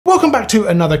to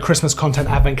another Christmas content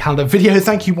advent calendar video.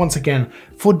 Thank you once again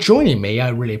for joining me. I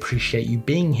really appreciate you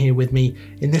being here with me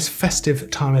in this festive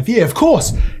time of year. Of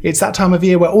course, it's that time of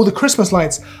year where all the Christmas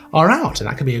lights are out, and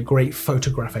that can be a great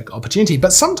photographic opportunity.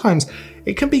 But sometimes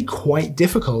it can be quite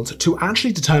difficult to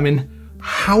actually determine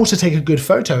how to take a good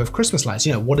photo of Christmas lights.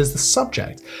 You know, what is the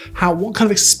subject? What kind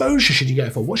of exposure should you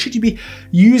go for? What should you be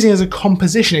using as a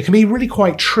composition? It can be really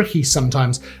quite tricky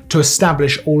sometimes to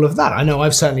establish all of that. I know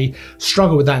I've certainly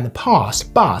struggled with that in the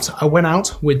past, but I went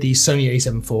out with the Sony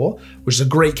a7 IV, which is a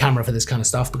great camera for this kind of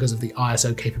stuff because of the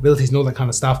ISO capabilities and all that kind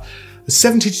of stuff. The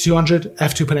 70-200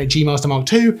 f2.8 G Master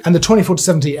Mark II and the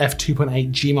 24-70 f2.8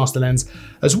 G Master lens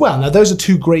as well. Now those are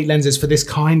two great lenses for this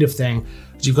kind of thing.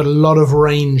 You've got a lot of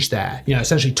range there, you know,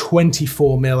 essentially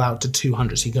 24mm out to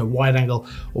 200. So you can go wide angle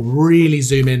or really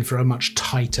zoom in for a much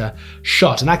tighter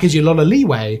shot. And that gives you a lot of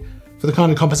leeway for the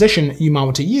kind of composition you might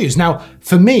want to use. Now,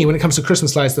 for me, when it comes to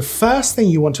Christmas lights, the first thing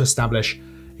you want to establish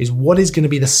is what is going to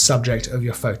be the subject of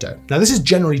your photo. Now, this is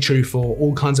generally true for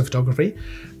all kinds of photography,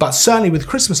 but certainly with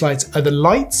Christmas lights, are the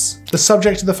lights the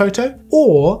subject of the photo,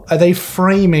 or are they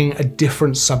framing a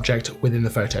different subject within the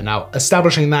photo? Now,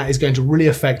 establishing that is going to really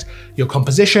affect your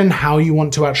composition, how you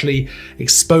want to actually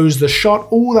expose the shot,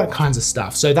 all that kinds of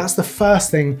stuff. So that's the first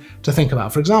thing to think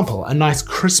about. For example, a nice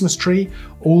Christmas tree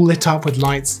all lit up with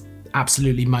lights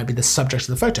absolutely might be the subject of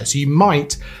the photo. So you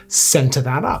might center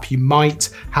that up. You might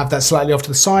have that slightly off to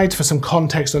the side for some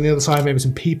context on the other side, maybe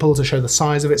some people to show the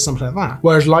size of it, something like that.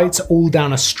 Whereas lights all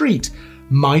down a street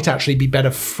might actually be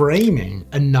better framing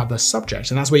another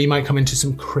subject. And that's where you might come into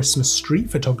some Christmas street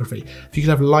photography. If you could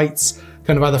have lights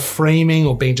kind of either framing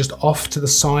or being just off to the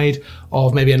side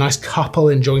of maybe a nice couple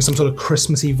enjoying some sort of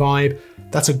Christmassy vibe,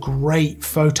 that's a great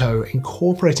photo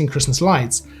incorporating Christmas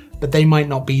lights, but they might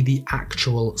not be the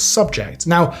actual subject.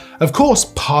 Now, of course,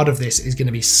 part of this is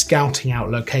gonna be scouting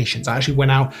out locations. I actually went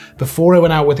out, before I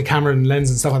went out with the camera and lens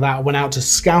and stuff like that, I went out to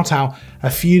scout out a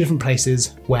few different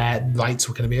places where lights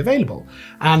were gonna be available.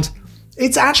 And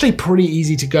it's actually pretty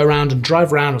easy to go around and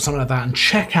drive around or something like that and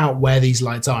check out where these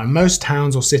lights are. In most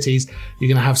towns or cities, you're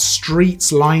gonna have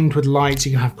streets lined with lights,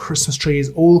 you can have Christmas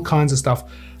trees, all kinds of stuff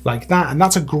like that. And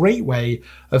that's a great way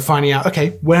of finding out,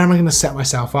 okay, where am I gonna set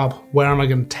myself up? Where am I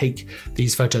gonna take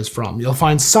these photos from? You'll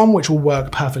find some which will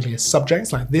work perfectly as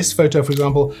subjects, like this photo, for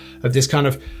example, of this kind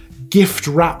of gift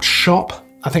wrapped shop,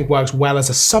 I think works well as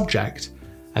a subject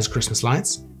as Christmas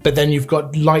lights. But then you've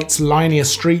got lights lining a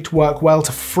street work well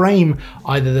to frame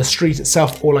either the street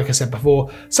itself or, like I said before,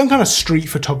 some kind of street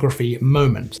photography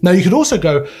moment. Now you could also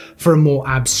go for a more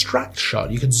abstract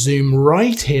shot. You could zoom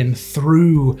right in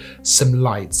through some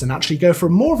lights and actually go for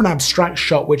more of an abstract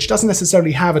shot which doesn't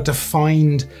necessarily have a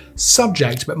defined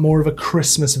subject, but more of a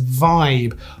Christmas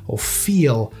vibe or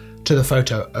feel to the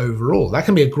photo overall. That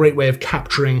can be a great way of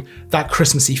capturing that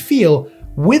Christmassy feel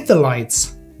with the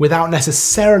lights without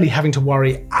necessarily having to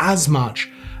worry as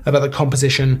much about the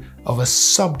composition of a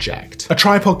subject. A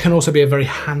tripod can also be a very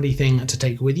handy thing to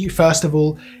take with you. First of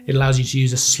all, it allows you to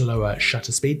use a slower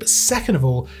shutter speed, but second of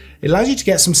all, it allows you to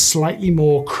get some slightly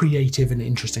more creative and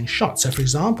interesting shots. So for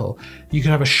example, you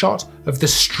can have a shot of the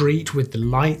street with the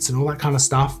lights and all that kind of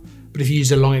stuff, but if you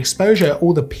use a long exposure,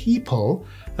 all the people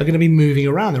are going to be moving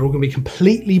around. They're all going to be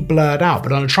completely blurred out,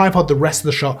 but on a tripod, the rest of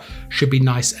the shot should be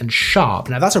nice and sharp.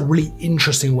 Now that's a really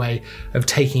interesting way of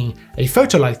taking a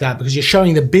photo like that because you're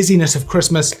showing the busyness of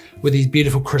Christmas with these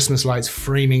beautiful Christmas lights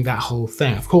framing that whole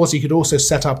thing. Of course, you could also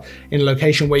set up in a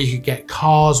location where you could get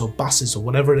cars or buses or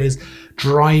whatever it is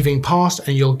driving past,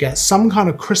 and you'll get some kind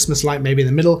of Christmas light maybe in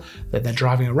the middle that they're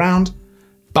driving around.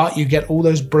 But you get all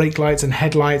those brake lights and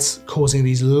headlights causing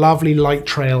these lovely light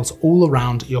trails all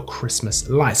around your Christmas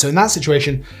lights. So in that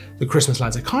situation, the Christmas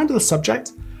lights are kind of the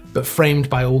subject, but framed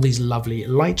by all these lovely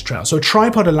light trails. So a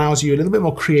tripod allows you a little bit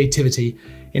more creativity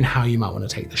in how you might want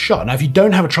to take the shot. Now, if you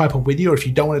don't have a tripod with you, or if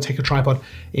you don't want to take a tripod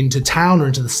into town or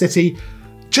into the city,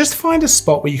 just find a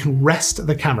spot where you can rest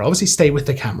the camera. Obviously stay with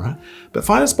the camera, but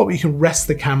find a spot where you can rest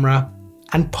the camera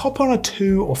and pop on a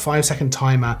 2 or 5 second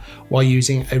timer while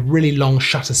using a really long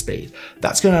shutter speed.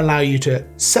 That's going to allow you to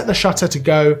set the shutter to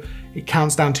go. It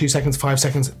counts down 2 seconds, 5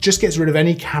 seconds, just gets rid of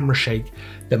any camera shake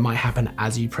that might happen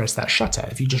as you press that shutter.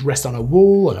 If you just rest on a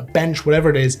wall, on a bench, whatever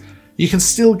it is, you can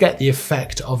still get the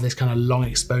effect of this kind of long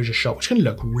exposure shot, which can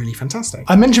look really fantastic.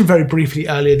 I mentioned very briefly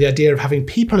earlier the idea of having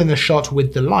people in the shot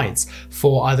with the lights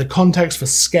for either context, for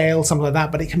scale, something like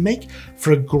that, but it can make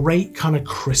for a great kind of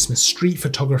Christmas street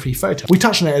photography photo. We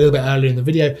touched on it a little bit earlier in the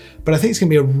video, but I think it's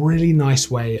gonna be a really nice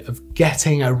way of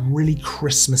getting a really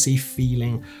Christmassy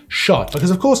feeling shot.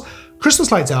 Because of course,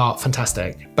 Christmas lights are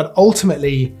fantastic, but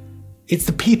ultimately, it's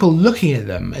the people looking at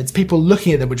them. It's people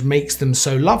looking at them which makes them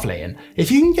so lovely. And if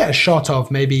you can get a shot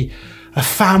of maybe a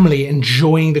family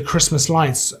enjoying the Christmas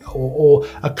lights, or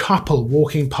a couple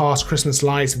walking past Christmas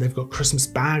lights and they've got Christmas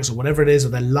bags or whatever it is, or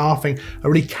they're laughing, a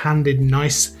really candid,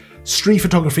 nice street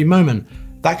photography moment,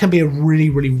 that can be a really,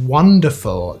 really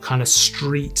wonderful kind of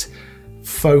street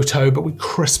photo, but with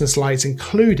Christmas lights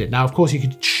included. Now, of course, you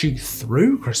could shoot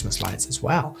through Christmas lights as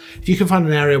well. If you can find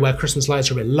an area where Christmas lights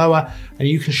are a bit lower and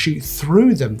you can shoot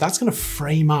through them, that's going to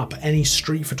frame up any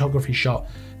street photography shot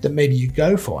that maybe you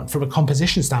go for. And from a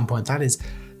composition standpoint, that's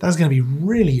going to be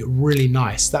really, really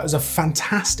nice. That was a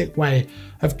fantastic way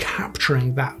of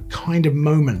capturing that kind of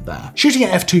moment there. Shooting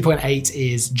at f2.8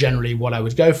 is generally what I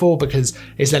would go for because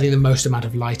it's letting the most amount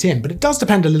of light in, but it does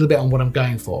depend a little bit on what I'm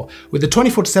going for. With the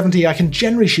 24-70, I can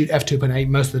generally shoot f2.8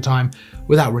 most of the time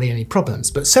without really any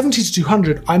problems, but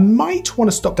 70-200, I might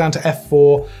want to stop down to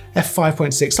f4,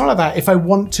 f5.6, something like that, if I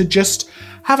want to just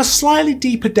have a slightly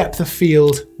deeper depth of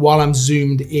field while I'm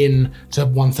zoomed in to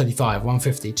 135,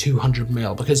 150, 200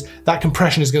 mil, because that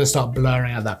compression is going to start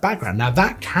blurring out that background. Now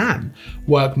that can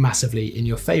work massively in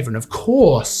your favor. And of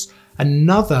course,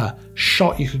 another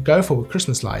shot you could go for with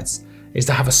Christmas lights is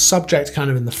to have a subject kind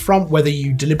of in the front, whether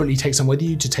you deliberately take some with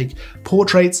you to take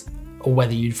portraits or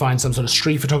whether you find some sort of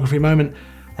street photography moment,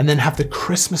 and then have the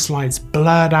Christmas lights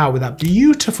blurred out with that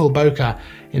beautiful bokeh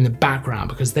in the background,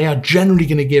 because they are generally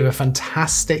going to give a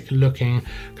fantastic looking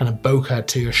kind of bokeh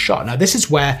to your shot. Now, this is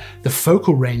where the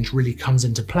focal range really comes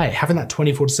into play. Having that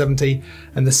 24-70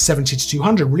 and the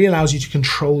 70-200 really allows you to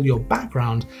control your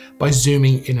background by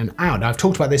zooming in and out. Now, I've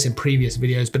talked about this in previous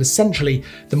videos, but essentially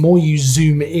the more you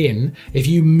zoom in, if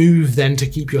you move then to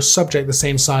keep your subject the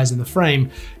same size in the frame,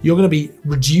 you're going to be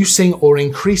reducing or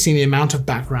increasing the amount of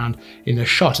background in the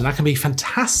shot. And that can be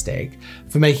fantastic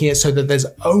for making it so that there's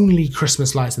only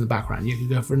Christmas lights in the background. You can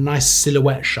go for a nice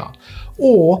silhouette shot,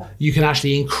 or you can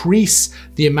actually increase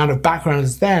the amount of background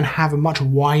that's there and have a much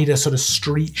wider sort of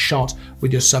street shot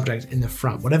with your subject in the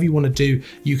front. Whatever you want to do,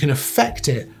 you can affect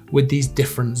it with these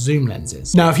different zoom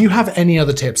lenses. Now, if you have any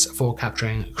other tips for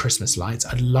capturing Christmas lights,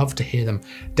 I'd love to hear them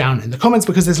down in the comments,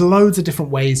 because there's loads of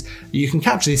different ways that you can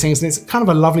capture these things, and it's kind of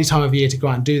a lovely time of year to go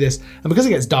out and do this. And because it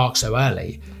gets dark so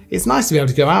early, it's nice to be able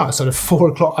to go out at sort of 4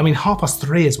 o'clock. I mean,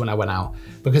 3:30 is when I went out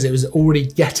because it was already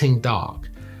getting dark.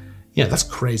 You know, that's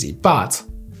crazy, but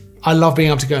I love being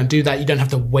able to go and do that. You don't have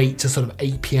to wait till sort of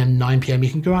 8 p.m, 9 p.m. You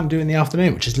can go out and do it in the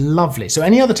afternoon, which is lovely. So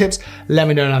any other tips, let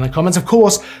me know down in the comments. Of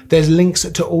course, there's links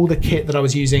to all the kit that I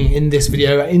was using in this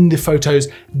video, in the photos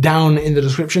down in the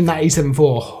description. That A7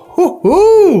 IV,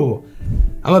 hoo-hoo!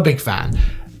 I'm a big fan.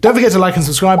 Don't forget to like and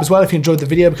subscribe as well if you enjoyed the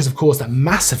video, because of course that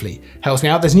massively helps me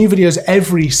out. There's new videos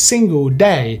every single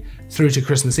day through to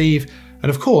Christmas Eve. And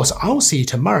of course, I'll see you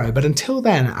tomorrow. But until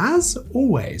then, as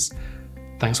always,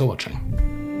 thanks for watching.